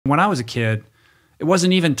When I was a kid, it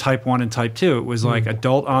wasn't even type 1 and type 2. It was like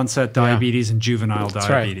adult onset diabetes and juvenile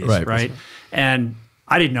diabetes, right? And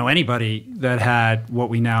I didn't know anybody that had what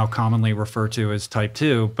we now commonly refer to as type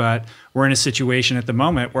 2, but we're in a situation at the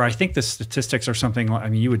moment where I think the statistics are something, I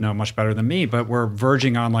mean, you would know much better than me, but we're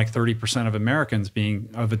verging on like 30%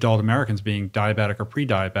 of adult Americans being diabetic or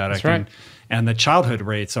pre-diabetic. And the childhood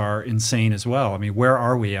rates are insane as well. I mean, where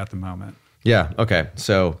are we at the moment? Yeah, okay.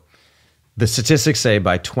 So the statistics say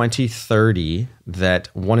by 2030 that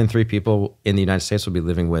 1 in 3 people in the United States will be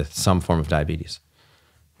living with some form of diabetes.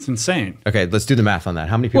 It's insane. Okay, let's do the math on that.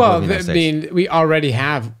 How many people live in the United States? I mean, we already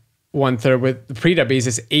have 1/3 with the pre-diabetes.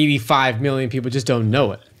 It's 85 million people just don't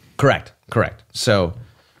know it. Correct. So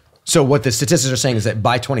what the statistics are saying is that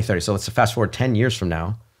by 2030, so let's fast forward 10 years from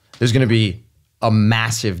now, there's going to be a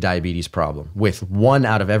massive diabetes problem with 1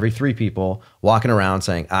 out of every 3 people walking around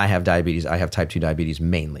saying, I have diabetes, I have type 2 diabetes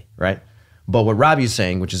mainly, right? But what Robbie's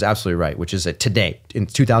saying, which is absolutely right, which is that today, in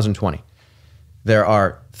 2020, there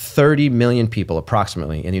are 30 million people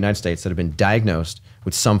approximately in the United States that have been diagnosed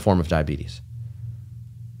with some form of diabetes.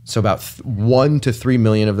 So about 1 to 3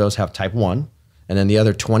 million of those have type 1, and then the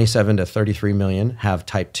other 27 to 33 million have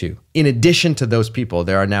type 2. In addition to those people,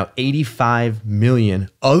 there are now 85 million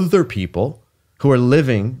other people who are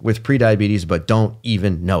living with prediabetes but don't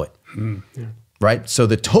even know it, right? So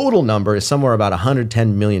the total number is somewhere about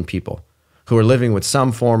 110 million people who are living with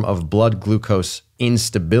some form of blood glucose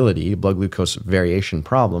instability, blood glucose variation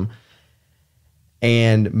problem,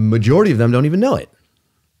 and majority of them don't even know it.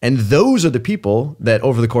 And those are the people that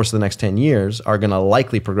over the course of the next 10 years are going to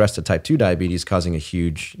likely progress to type 2 diabetes, causing a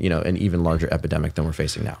huge, an even larger epidemic than we're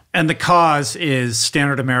facing now. And the cause is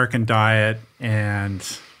standard American diet and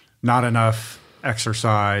not enough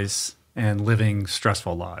exercise and living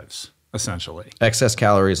stressful lives, essentially. Excess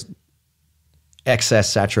calories, excess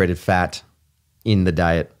saturated fat in the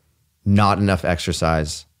diet, not enough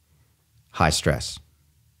exercise, high stress.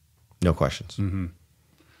 No questions. Mm-hmm.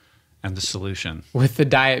 And the solution. With the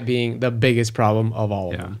diet being the biggest problem of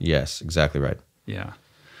all of them. Yes, exactly right. Yeah.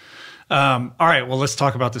 All right, well, let's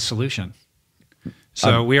talk about the solution.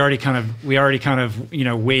 So we already kind of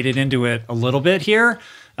waded into it a little bit here.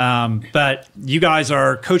 But you guys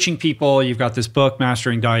are coaching people. You've got this book,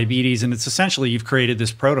 Mastering Diabetes, and it's essentially you've created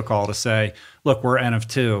this protocol to say, look, we're N of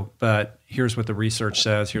 2, but here's what the research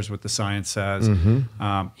says. Here's what the science says.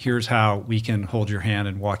 Here's how we can hold your hand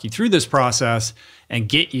and walk you through this process and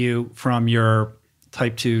get you from your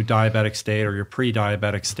type 2 diabetic state or your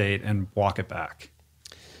pre-diabetic state and walk it back.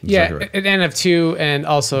 Yeah, an N of 2 and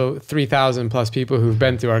also 3,000 plus people who've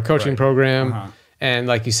been through our coaching program. And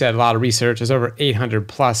like you said, a lot of research. There's over 800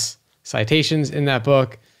 plus citations in that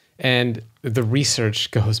book. And the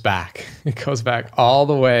research goes back. It goes back all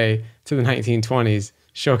the way to the 1920s,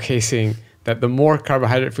 showcasing that the more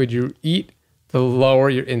carbohydrate food you eat, the lower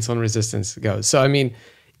your insulin resistance goes. So, I mean,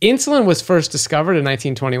 insulin was first discovered in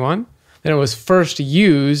 1921. Then it was first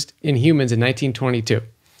used in humans in 1922.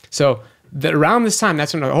 So around this time,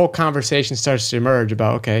 that's when the whole conversation starts to emerge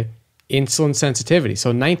about, okay, insulin sensitivity. So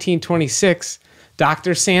 1926,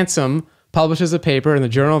 Dr. Sansom publishes a paper in the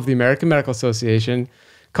Journal of the American Medical Association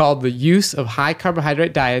called The Use of High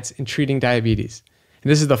Carbohydrate Diets in Treating Diabetes.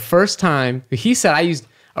 And this is the first time, he said, I used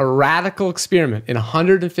a radical experiment in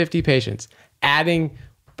 150 patients, adding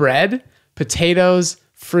bread, potatoes,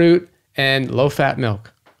 fruit, and low-fat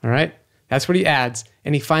milk, all right? That's what he adds.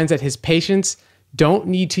 And he finds that his patients don't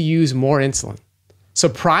need to use more insulin. So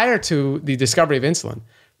prior to the discovery of insulin,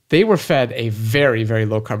 they were fed a very, very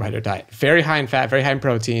low carbohydrate diet, very high in fat, very high in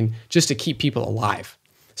protein, just to keep people alive.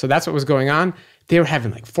 So that's what was going on. They were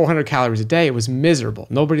having like 400 calories a day. It was miserable.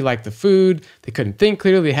 Nobody liked the food. They couldn't think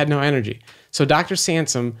clearly. They had no energy. So Dr.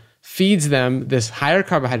 Sansom feeds them this higher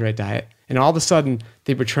carbohydrate diet, and all of a sudden,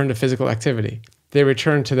 they return to physical activity. They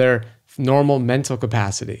return to their normal mental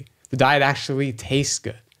capacity. The diet actually tastes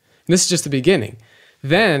good. And this is just the beginning.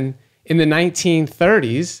 Then, in the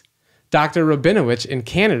 1930s, Dr. Rabinowitz in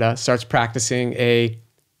Canada starts practicing a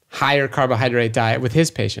higher carbohydrate diet with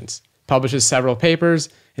his patients. Publishes several papers.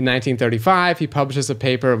 In 1935, he publishes a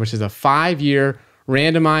paper which is a 5-year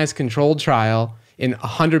randomized controlled trial in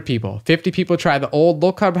 100 people. 50 people try the old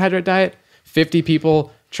low carbohydrate diet. 50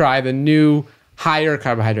 people try the new higher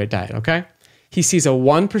carbohydrate diet, okay? He sees a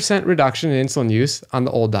 1% reduction in insulin use on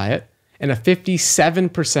the old diet and a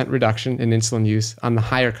 57% reduction in insulin use on the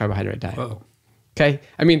higher carbohydrate diet. Whoa. Okay?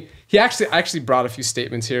 I mean, he actually brought a few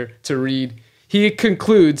statements here to read. He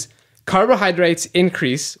concludes, carbohydrates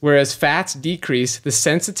increase, whereas fats decrease the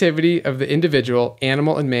sensitivity of the individual,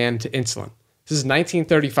 animal, and man to insulin. This is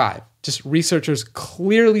 1935. Just researchers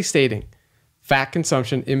clearly stating fat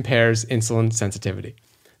consumption impairs insulin sensitivity.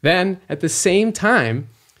 Then at the same time,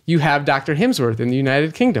 you have Dr. Hemsworth in the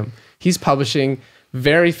United Kingdom. He's publishing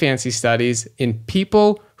very fancy studies in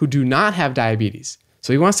people who do not have diabetes.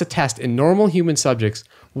 So he wants to test in normal human subjects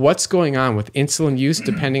what's going on with insulin use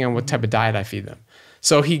depending on what type of diet I feed them.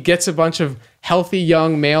 So he gets a bunch of healthy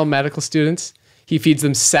young male medical students. He feeds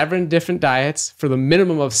them 7 different diets for the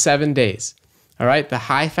minimum of 7 days. All right, the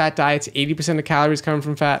high-fat diet's 80% of calories coming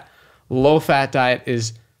from fat. Low-fat diet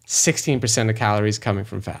is 16% of calories coming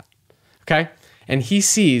from fat. Okay? And he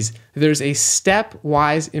sees there's a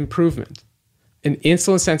stepwise improvement in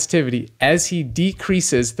insulin sensitivity as he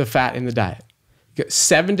decreases the fat in the diet.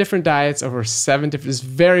 7 different diets over 7 different, this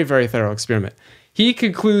very, very thorough experiment. He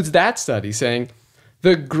concludes that study saying,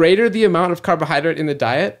 the greater the amount of carbohydrate in the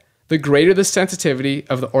diet, the greater the sensitivity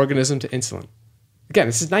of the organism to insulin. Again,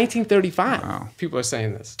 this is 1935. Wow. People are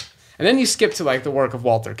saying this. And then you skip to like the work of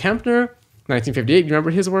Walter Kempner, 1958. You remember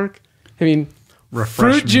his work? I mean,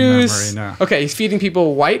 fruit juice. Okay, he's feeding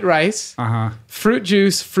people white rice, fruit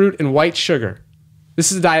juice, fruit, and white sugar.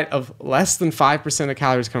 This is a diet of less than 5% of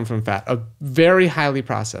calories come from fat, a very highly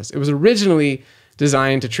processed. It was originally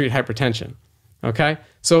designed to treat hypertension. Okay,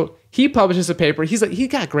 so he publishes a paper. He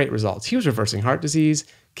got great results. He was reversing heart disease,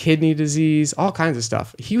 kidney disease, all kinds of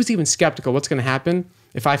stuff. He was even skeptical what's going to happen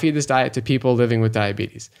if I feed this diet to people living with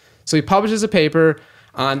diabetes. So he publishes a paper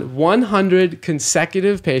on 100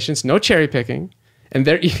 consecutive patients, no cherry picking, and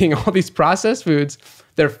they're eating all these processed foods.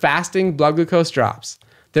 Their fasting blood glucose drops,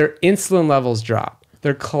 their insulin levels drop,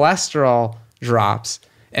 their cholesterol drops,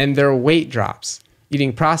 and their weight drops,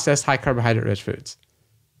 eating processed high carbohydrate rich foods.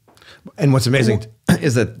 And what's amazing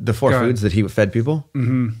is that the 4 foods that he fed people,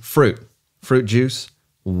 fruit juice,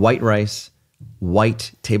 white rice,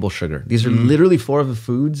 white table sugar. These are literally 4 of the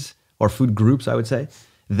foods, or food groups, I would say,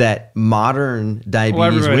 that modern diabetes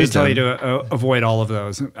everybody wisdom. Tell you to avoid all of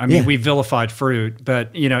those. I mean, we vilified fruit,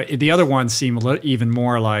 but the other ones seem even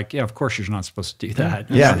more like, of course you're not supposed to do that.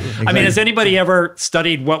 Yeah. Exactly. I mean, has anybody ever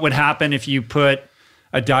studied what would happen if you put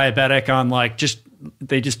a diabetic on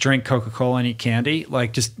they just drink Coca-Cola and eat candy,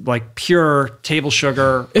 just pure table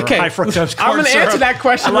sugar or high fructose corn syrup? I'm going to answer that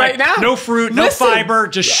question right now. No fruit, no fiber,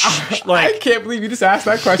 just I can't believe you just asked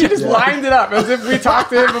that question. You just lined it up as if we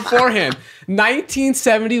talked to him beforehand.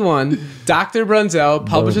 1971, Dr. Brunzell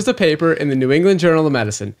publishes a paper in the New England Journal of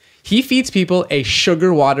Medicine. He feeds people a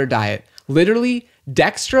sugar water diet, literally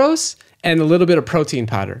dextrose and a little bit of protein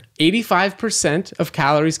powder. 85% of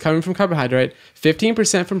calories coming from carbohydrate,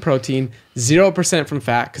 15% from protein, 0% from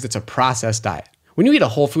fat, because it's a processed diet. When you eat a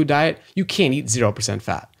whole food diet, you can't eat 0%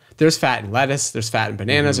 fat. There's fat in lettuce, there's fat in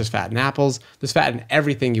bananas, there's fat in apples, there's fat in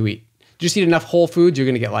everything you eat. You just eat enough whole foods, you're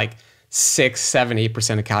gonna get 6, 7,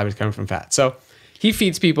 8% of calories coming from fat. So he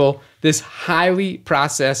feeds people this highly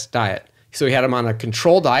processed diet. So he had them on a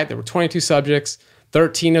control diet. There were 22 subjects,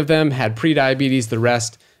 13 of them had pre-diabetes, the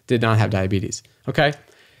rest did not have diabetes, okay?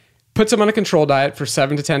 Puts them on a control diet for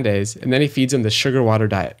 7 to 10 days, and then he feeds them the sugar water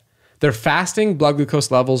diet. Their fasting blood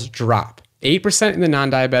glucose levels drop. 8% in the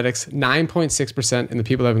non-diabetics, 9.6% in the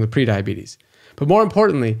people having the pre-diabetes. But more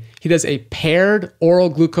importantly, he does a paired oral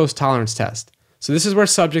glucose tolerance test. So this is where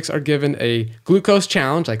subjects are given a glucose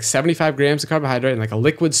challenge, 75 grams of carbohydrate in a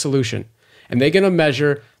liquid solution. And they're gonna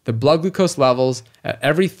measure the blood glucose levels at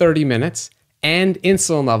every 30 minutes and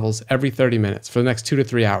insulin levels every 30 minutes for the next 2 to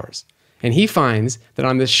 3 hours. And he finds that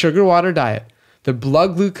on this sugar water diet, the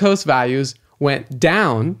blood glucose values went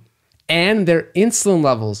down and their insulin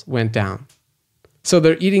levels went down. So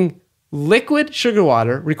they're eating liquid sugar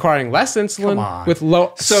water requiring less insulin with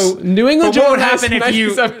low. So New England Journal has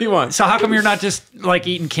 1971. So how come you're not just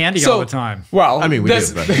eating candy all the time? Well, I mean, we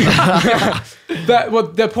do.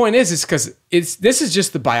 But the point is because this is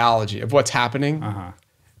just the biology of what's happening.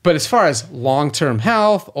 But as far as long-term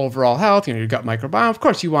health, overall health, your gut microbiome, of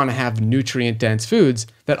course, you want to have nutrient-dense foods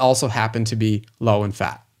that also happen to be low in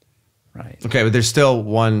fat. Right. Okay, but there's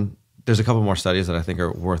a couple more studies that I think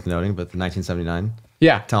are worth noting, but the 1979.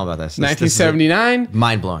 Yeah. Tell them about this. 1979.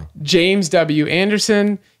 Mind-blowing. James W.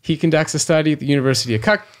 Anderson, he conducts a study at the University of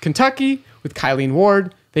Kentucky with Kylene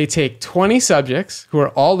Ward. They take 20 subjects who are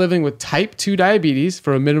all living with type 2 diabetes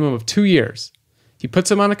for a minimum of 2 years. He puts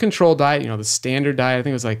them on a control diet, the standard diet. I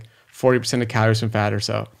think it was 40% of calories from fat or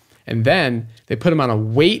so. And then they put them on a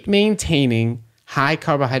weight-maintaining,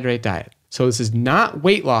 high-carbohydrate diet. So this is not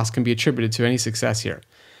weight loss can be attributed to any success here.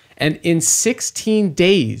 And in 16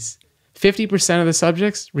 days, 50% of the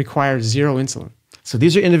subjects require 0 insulin. So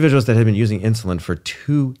these are individuals that have been using insulin for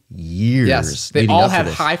 2 years. Yes, they all had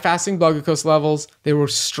high fasting blood glucose levels. They were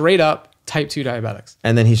straight up type 2 diabetics.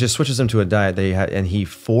 And then he just switches them to a diet and he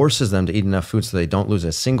forces them to eat enough food so they don't lose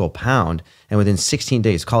a single pound. And within 16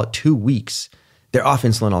 days, call it 2 weeks, they're off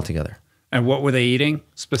insulin altogether. And what were they eating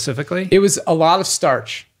specifically? It was a lot of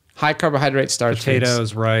starch, high carbohydrate starch. Potatoes,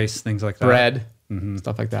 foods, rice, things like that. bread,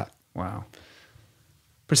 stuff like that. Wow.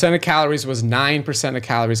 Percent of calories was 9% of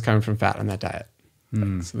calories coming from fat on that diet.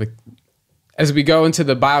 So as we go into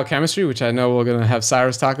the biochemistry, which I know we're going to have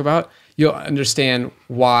Cyrus talk about, you'll understand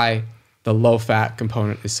why the low fat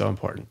component is so important.